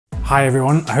Hi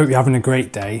everyone, I hope you're having a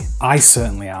great day. I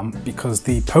certainly am, because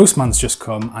the postman's just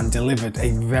come and delivered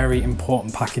a very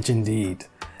important package indeed.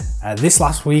 This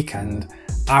last weekend,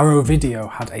 Arrow Video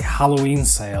had a Halloween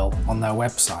sale on their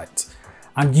website.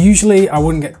 And usually I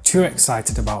wouldn't get too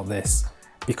excited about this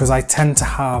because I tend to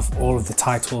have all of the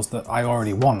titles that I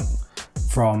already want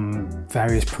from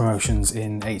various promotions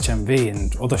in HMV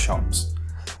and other shops.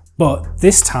 But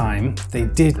this time they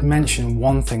did mention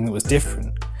one thing that was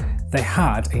different. They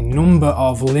had a number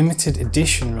of limited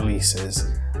edition releases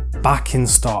back in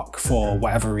stock for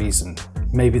whatever reason.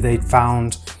 Maybe they'd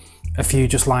found a few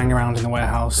just lying around in the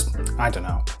warehouse, I don't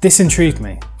know. This intrigued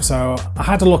me, so I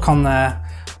had a look on there,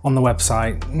 on the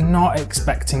website, not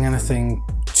expecting anything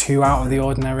too out of the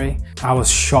ordinary. I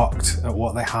was shocked at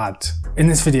what they had. In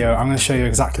this video, I'm going to show you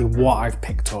exactly what I've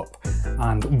picked up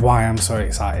and why I'm so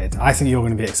excited. I think you're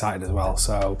going to be excited as well,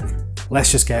 so let's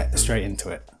just get straight into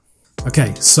it.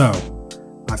 Okay, so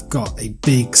I've got a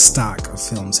big stack of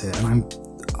films here, and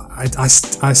I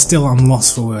still am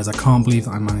lost for words. I can't believe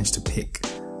that I managed to pick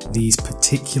these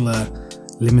particular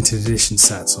limited edition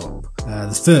sets up.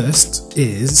 The first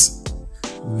is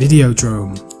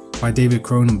Videodrome by David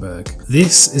Cronenberg.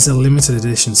 This is a limited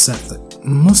edition set that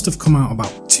must have come out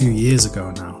about 2 years ago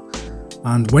now,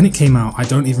 and when it came out I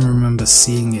don't even remember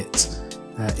seeing it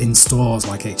in stores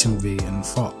like HMV and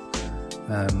FOP.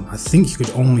 I think you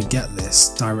could only get this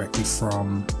directly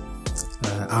from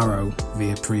Arrow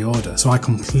via pre-order, so I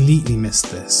completely missed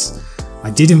this. I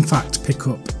did in fact pick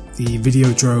up the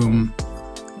Videodrome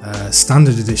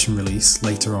standard edition release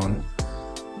later on,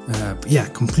 but yeah,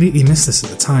 completely missed this at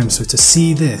the time, so to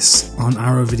see this on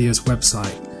Arrow Video's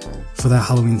website for their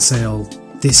Halloween sale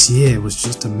this year was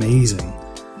just amazing.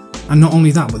 And not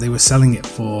only that, but they were selling it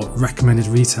for recommended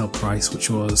retail price, which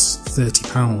was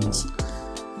 £30.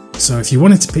 So if you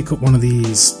wanted to pick up one of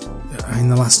these in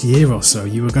the last year or so,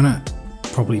 you were gonna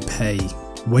probably pay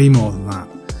way more than that.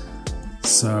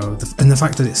 So, and the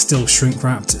fact that it's still shrink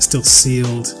wrapped, it's still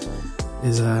sealed,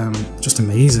 is just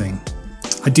amazing.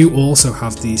 I do also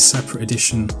have the separate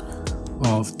edition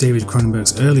of David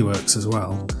Cronenberg's early works as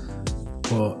well,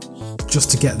 but just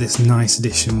to get this nice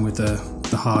edition with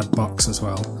the hard box as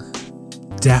well,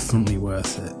 definitely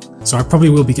worth it. So I probably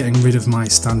will be getting rid of my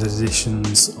standard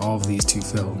editions of these two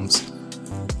films.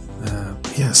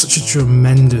 Yeah, such a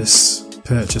tremendous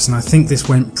purchase, and I think this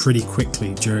went pretty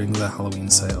quickly during the Halloween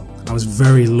sale. I was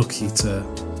very lucky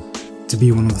to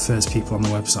be one of the first people on the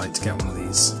website to get one of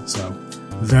these, so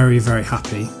very, very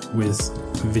happy with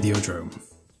Videodrome.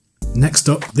 Next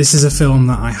up, this is a film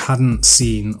that I hadn't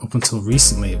seen up until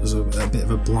recently. It was a bit of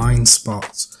a blind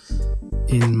spot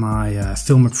in my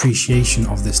film appreciation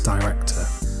of this director.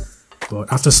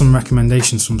 But after some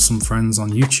recommendations from some friends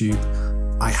on YouTube,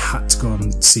 I had to go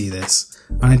and see this.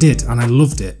 And I did, and I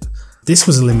loved it. This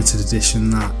was a limited edition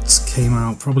that came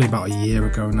out probably about a year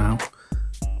ago now.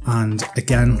 And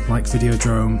again, like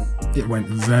Videodrome, it went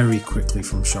very quickly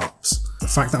from shops. The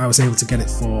fact that I was able to get it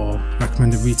for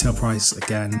recommended retail price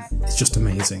again is just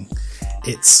amazing.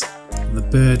 It's The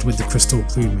Bird with the Crystal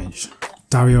Plumage,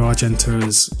 Dario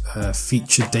Argento's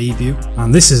feature debut,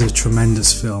 and this is a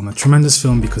tremendous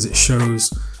film because it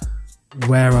shows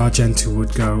where Argento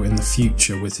would go in the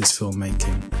future with his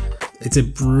filmmaking. It's a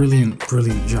brilliant,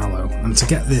 brilliant giallo, and to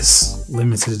get this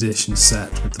limited edition set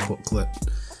with the booklet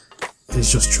is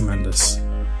just tremendous.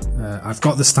 I've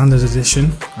got the standard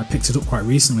edition. I picked it up quite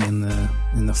recently in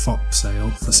the FOP sale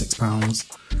for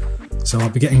 £6, so I'll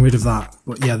be getting rid of that.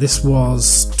 But yeah, this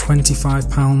was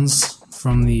 £25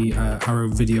 from the Arrow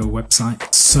Video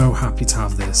website. So happy to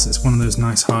have this. It's one of those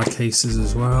nice hard cases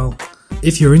as well.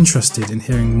 If you're interested in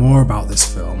hearing more about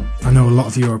this film, I know a lot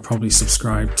of you are probably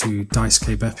subscribed to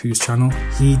Daisuke Beppu's channel.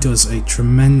 He does a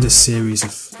tremendous series of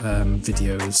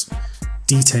videos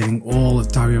detailing all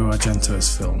of Dario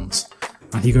Argento's films,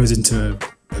 and he goes into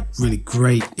a really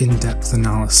great in-depth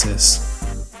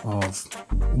analysis of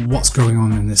what's going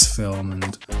on in this film,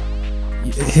 and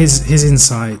his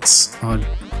insights are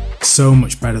so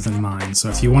much better than mine. So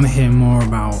if you want to hear more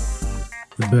about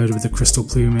The Bird with the Crystal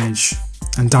Plumage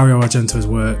and Dario Argento's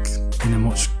work in a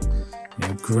much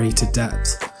greater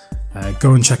depth,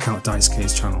 go and check out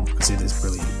Daisuke's channel because it is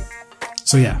brilliant.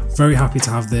 So yeah, very happy to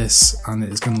have this, and it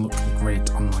is going to look great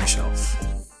on my shelf.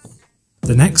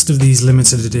 The next of these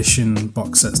limited edition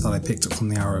box sets that I picked up from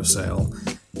the Arrow sale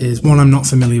is one I'm not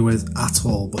familiar with at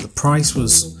all, but the price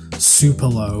was super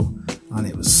low and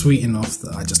it was sweet enough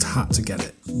that I just had to get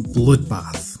it.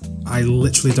 Bloodbath. I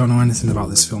literally don't know anything about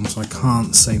this film, so I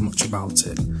can't say much about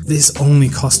it. This only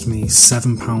cost me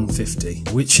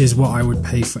 £7.50, which is what I would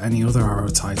pay for any other Arrow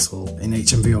title in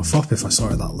HMV or FOP if I saw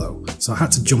it that low. So I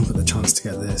had to jump at the chance to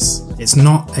get this. It's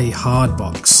not a hard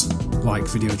box like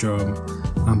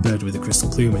Videodrome and Bird with the Crystal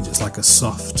Plumage, it's like a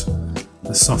soft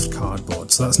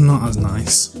cardboard, so that's not as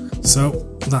nice.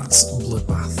 So that's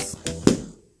Bloodbath.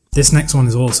 This next one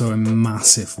is also a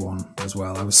massive one as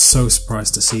well. I was so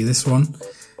surprised to see this one.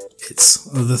 It's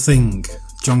The Thing,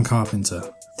 John Carpenter.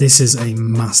 This is a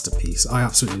masterpiece. I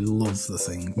absolutely love The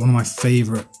Thing. One of my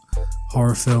favourite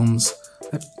horror films.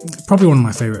 Probably one of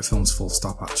my favourite films, full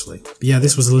stop, actually. But yeah,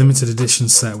 this was a limited edition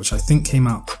set, which I think came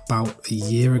out about a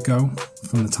year ago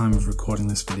from the time of recording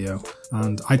this video.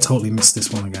 And I totally missed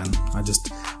this one again.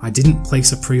 I didn't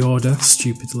place a pre-order,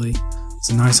 stupidly. It's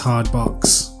a nice hard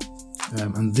box.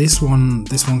 And this one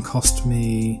cost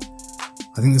me,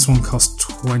 I think this one cost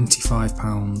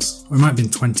 £25, or it might have been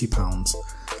 £20.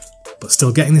 But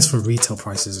still, getting this for retail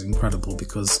prices is incredible,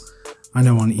 because I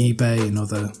know on eBay and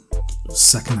other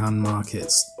second-hand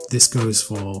markets, this goes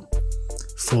for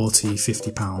 £40,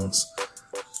 £50.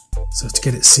 So to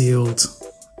get it sealed,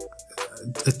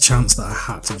 a chance that I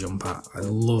had to jump at. I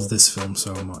love this film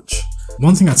so much.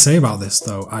 One thing I'd say about this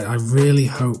though, I really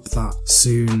hope that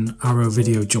soon Arrow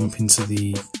Video jump into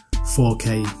the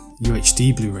 4K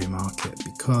UHD Blu-ray market,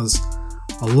 because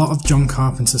a lot of John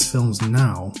Carpenter's films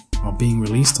now are being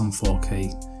released on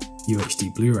 4K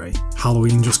UHD Blu-ray.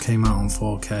 Halloween just came out on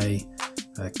 4K,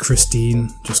 Christine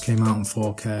just came out on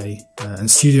 4K, and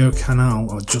Studio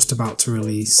Canal are just about to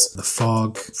release The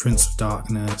Fog, Prince of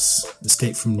Darkness,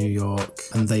 Escape from New York,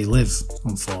 and They Live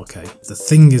on 4K. The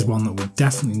Thing is one that we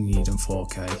definitely need in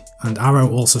 4K, and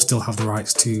Arrow also still have the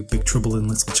rights to Big Trouble in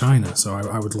Little China, so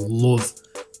I would love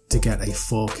to get a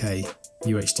 4K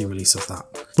UHD release of that.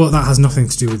 But that has nothing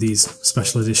to do with these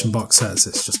special edition box sets,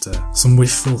 it's just some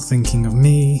wishful thinking of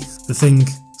me. The Thing,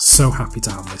 so happy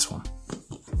to have this one.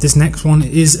 This next one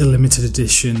is a limited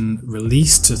edition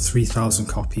release to 3,000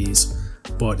 copies,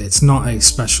 but it's not a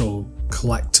special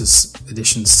collector's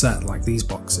edition set like these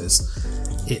boxes.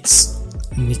 It's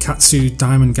Nikatsu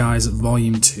Diamond Guys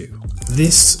Volume 2.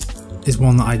 This is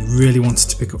one that I really wanted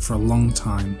to pick up for a long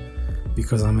time,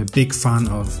 because I'm a big fan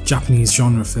of Japanese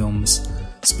genre films,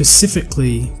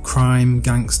 specifically crime,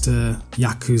 gangster,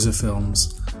 yakuza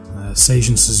films.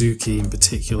 Seijun Suzuki in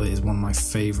particular is one of my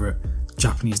favourite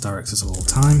Japanese directors of all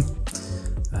time.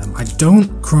 I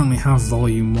don't currently have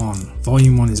Volume 1.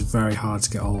 Volume 1 is very hard to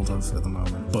get hold of at the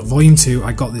moment. But Volume 2,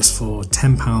 I got this for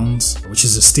 £10, which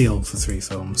is a steal for 3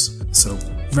 films. So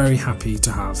very happy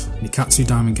to have Nikatsu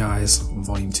Diamond Guys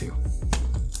Volume 2.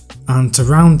 And to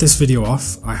round this video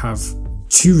off, I have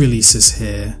 2 releases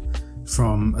here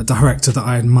from a director that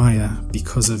I admire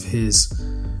because of his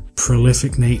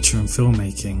prolific nature in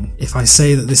filmmaking. If I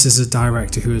say that this is a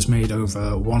director who has made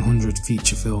over 100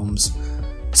 feature films,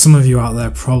 some of you out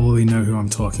there probably know who I'm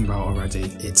talking about already.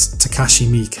 It's Takashi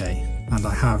Miike, and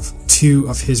I have 2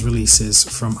 of his releases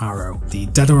from Arrow, the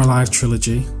Dead or Alive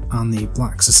trilogy and the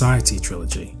Black Society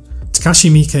trilogy. Takashi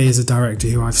Miike is a director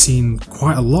who I've seen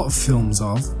quite a lot of films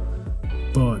of,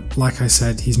 but like I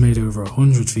said, he's made over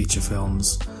 100 feature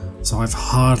films, so I've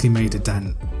hardly made a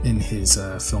dent in his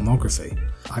filmography.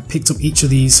 I picked up each of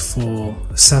these for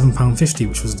 £7.50,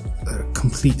 which was a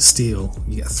complete steal.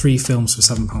 You get 3 films for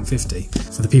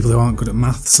 £7.50. For the people who aren't good at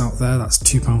maths out there, that's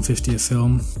 £2.50 a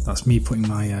film. That's me putting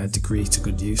my degree to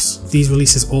good use. These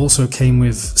releases also came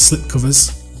with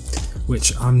slipcovers,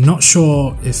 which I'm not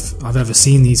sure if I've ever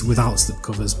seen these without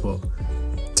slipcovers, but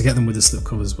to get them with the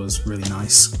slipcovers was really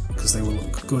nice because they will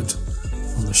look good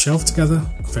on the shelf together.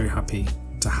 Very happy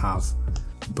to have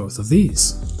both of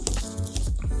these.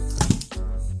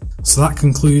 So that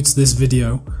concludes this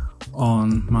video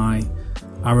on my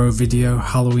Arrow Video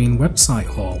Halloween website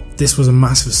haul. This was a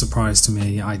massive surprise to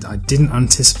me. I didn't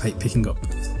anticipate picking up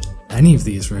any of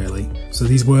these really, so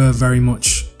these were very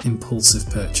much impulsive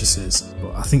purchases,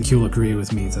 but I think you'll agree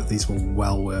with me that these were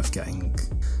well worth getting.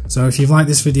 So if you've liked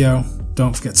this video,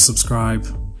 don't forget to subscribe.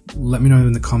 Let me know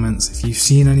in the comments if you've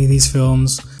seen any of these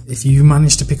films, if you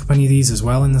managed to pick up any of these as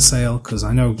well in the sale, because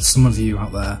I know some of you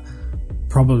out there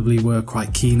probably were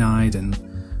quite keen-eyed and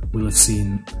will have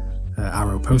seen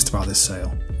Arrow post about this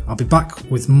sale. I'll be back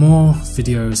with more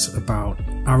videos about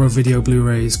Arrow Video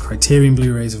Blu-rays, Criterion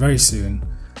Blu-rays very soon,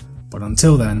 but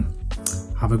until then,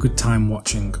 have a good time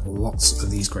watching lots of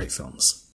these great films.